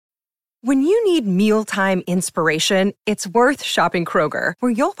When you need mealtime inspiration, it's worth shopping Kroger,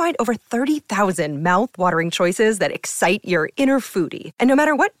 where you'll find over 30,000 mouth-watering choices that excite your inner foodie. And no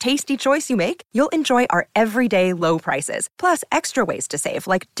matter what tasty choice you make, you'll enjoy our everyday low prices, plus extra ways to save,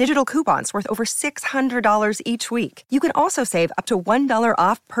 like digital coupons worth over $600 each week. You can also save up to $1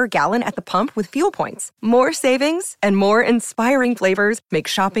 off per gallon at the pump with fuel points. More savings and more inspiring flavors make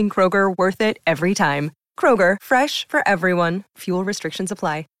shopping Kroger worth it every time. Kroger, fresh for everyone. Fuel restrictions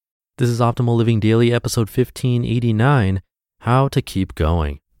apply. This is Optimal Living Daily, episode 1589, How to Keep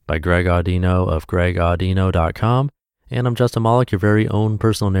Going, by Greg Audino of gregaudino.com. And I'm Justin Malik, your very own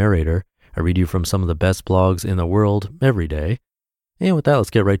personal narrator. I read you from some of the best blogs in the world every day. And with that,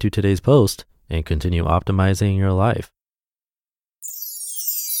 let's get right to today's post and continue optimizing your life.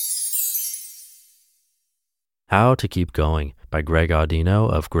 How to Keep Going, by Greg Audino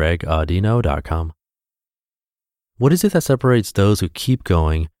of gregaudino.com. What is it that separates those who keep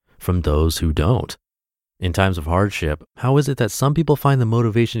going from those who don't? In times of hardship, how is it that some people find the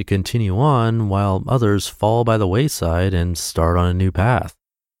motivation to continue on while others fall by the wayside and start on a new path?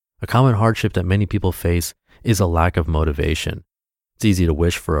 A common hardship that many people face is a lack of motivation. It's easy to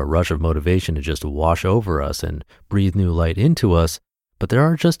wish for a rush of motivation to just wash over us and breathe new light into us, but there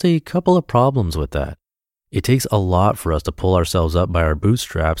are just a couple of problems with that. It takes a lot for us to pull ourselves up by our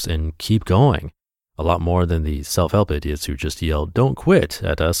bootstraps and keep going. A lot more than the self-help idiots who just yell, "Don't quit,"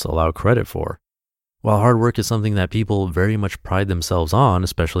 at us allow credit for. While hard work is something that people very much pride themselves on,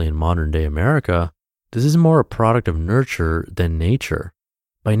 especially in modern day America, this is more a product of nurture than nature.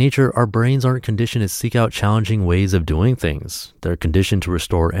 By nature, our brains aren't conditioned to seek out challenging ways of doing things. They're conditioned to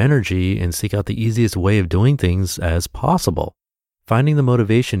restore energy and seek out the easiest way of doing things as possible. Finding the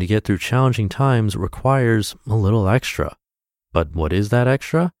motivation to get through challenging times requires a little extra. But what is that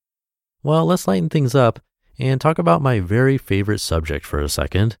extra? Well, let's lighten things up and talk about my very favorite subject for a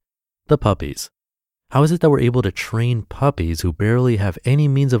second, the puppies. How is it that we're able to train puppies who barely have any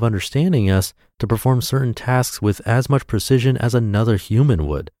means of understanding us to perform certain tasks with as much precision as another human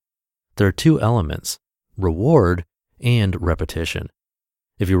would? There are two elements, reward and repetition.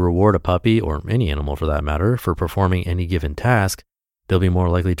 If you reward a puppy, or any animal for that matter, for performing any given task, they'll be more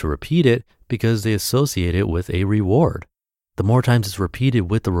likely to repeat it because they associate it with a reward. The more times it's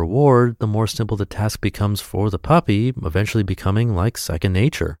repeated with the reward, the more simple the task becomes for the puppy, eventually becoming like second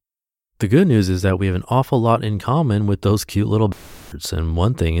nature. The good news is that we have an awful lot in common with those cute little birds, and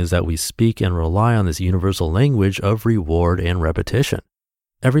one thing is that we speak and rely on this universal language of reward and repetition.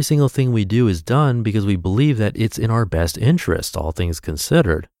 Every single thing we do is done because we believe that it's in our best interest, all things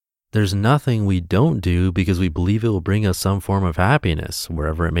considered. There's nothing we don't do because we believe it will bring us some form of happiness,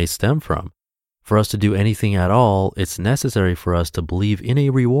 wherever it may stem from. For us to do anything at all, it's necessary for us to believe in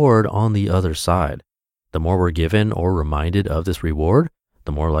a reward on the other side. The more we're given or reminded of this reward,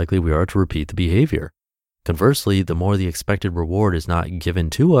 the more likely we are to repeat the behavior. Conversely, the more the expected reward is not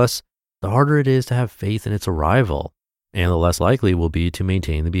given to us, the harder it is to have faith in its arrival, and the less likely we'll be to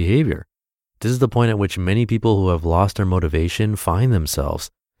maintain the behavior. This is the point at which many people who have lost their motivation find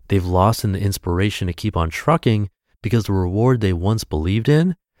themselves. They've lost in the inspiration to keep on trucking because the reward they once believed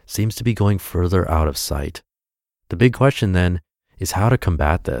in seems to be going further out of sight. The big question then is how to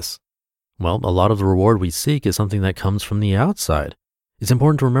combat this. Well, a lot of the reward we seek is something that comes from the outside. It's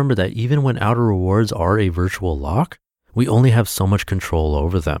important to remember that even when outer rewards are a virtual lock, we only have so much control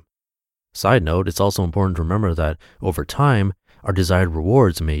over them. Side note, it's also important to remember that over time, our desired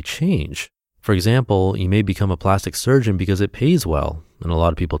rewards may change. For example, you may become a plastic surgeon because it pays well, and a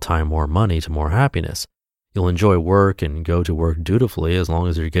lot of people tie more money to more happiness. You'll enjoy work and go to work dutifully as long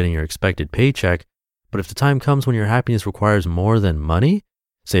as you're getting your expected paycheck. But if the time comes when your happiness requires more than money,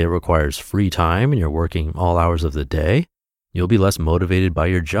 say it requires free time and you're working all hours of the day, you'll be less motivated by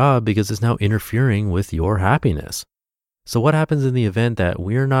your job because it's now interfering with your happiness. So what happens in the event that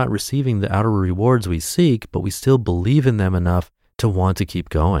we're not receiving the outer rewards we seek, but we still believe in them enough to want to keep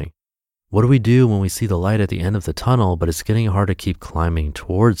going? What do we do when we see the light at the end of the tunnel, but it's getting hard to keep climbing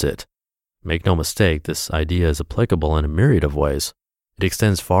towards it? Make no mistake, this idea is applicable in a myriad of ways. It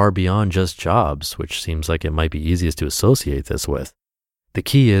extends far beyond just jobs, which seems like it might be easiest to associate this with. The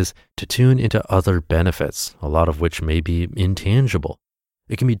key is to tune into other benefits, a lot of which may be intangible.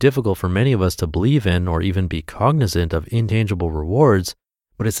 It can be difficult for many of us to believe in or even be cognizant of intangible rewards,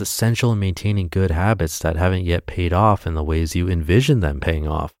 but it's essential in maintaining good habits that haven't yet paid off in the ways you envision them paying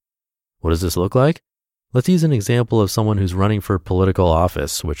off. What does this look like? Let's use an example of someone who's running for political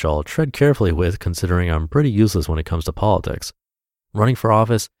office, which I'll tread carefully with considering I'm pretty useless when it comes to politics. Running for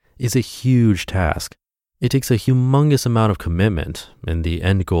office is a huge task. It takes a humongous amount of commitment, and the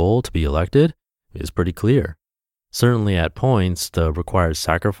end goal to be elected is pretty clear. Certainly at points, the required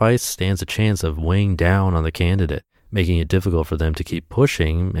sacrifice stands a chance of weighing down on the candidate, making it difficult for them to keep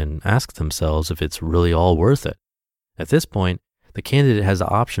pushing and ask themselves if it's really all worth it. At this point, the candidate has the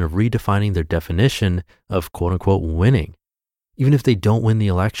option of redefining their definition of quote-unquote winning. Even if they don't win the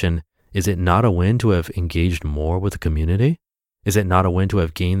election, is it not a win to have engaged more with the community? Is it not a win to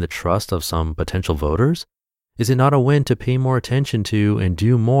have gained the trust of some potential voters? Is it not a win to pay more attention to and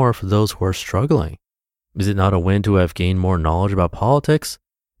do more for those who are struggling? Is it not a win to have gained more knowledge about politics?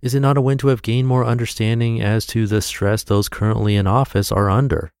 Is it not a win to have gained more understanding as to the stress those currently in office are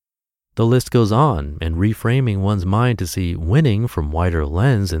under? The list goes on, and reframing one's mind to see winning from wider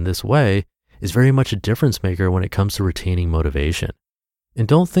lens in this way is very much a difference maker when it comes to retaining motivation. And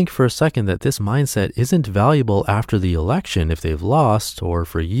don't think for a second that this mindset isn't valuable after the election if they've lost, or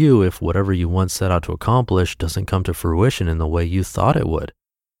for you if whatever you once set out to accomplish doesn't come to fruition in the way you thought it would.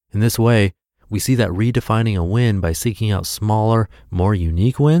 In this way, we see that redefining a win by seeking out smaller, more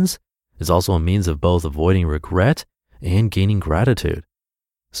unique wins is also a means of both avoiding regret and gaining gratitude.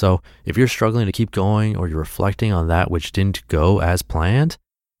 So if you're struggling to keep going or you're reflecting on that which didn't go as planned,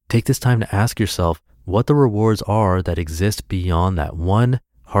 take this time to ask yourself what the rewards are that exist beyond that one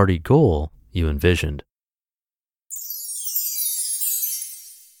hearty goal you envisioned.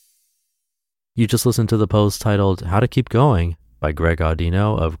 You just listened to the post titled How to Keep Going by Greg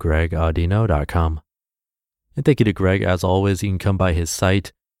Audino of gregaudino.com. And thank you to Greg. As always, you can come by his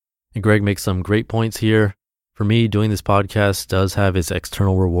site. And Greg makes some great points here. For me, doing this podcast does have its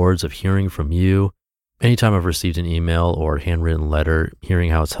external rewards of hearing from you. Anytime I've received an email or handwritten letter,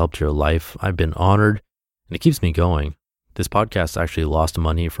 hearing how it's helped your life, I've been honored, and it keeps me going. This podcast actually lost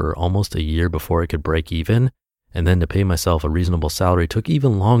money for almost a year before it could break even, and then to pay myself a reasonable salary took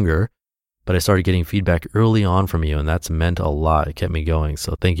even longer, but I started getting feedback early on from you, and that's meant a lot. It kept me going,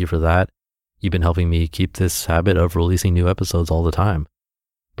 so thank you for that. You've been helping me keep this habit of releasing new episodes all the time.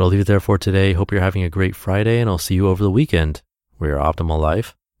 But I'll leave it there for today. Hope you're having a great Friday, and I'll see you over the weekend where your optimal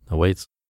life awaits.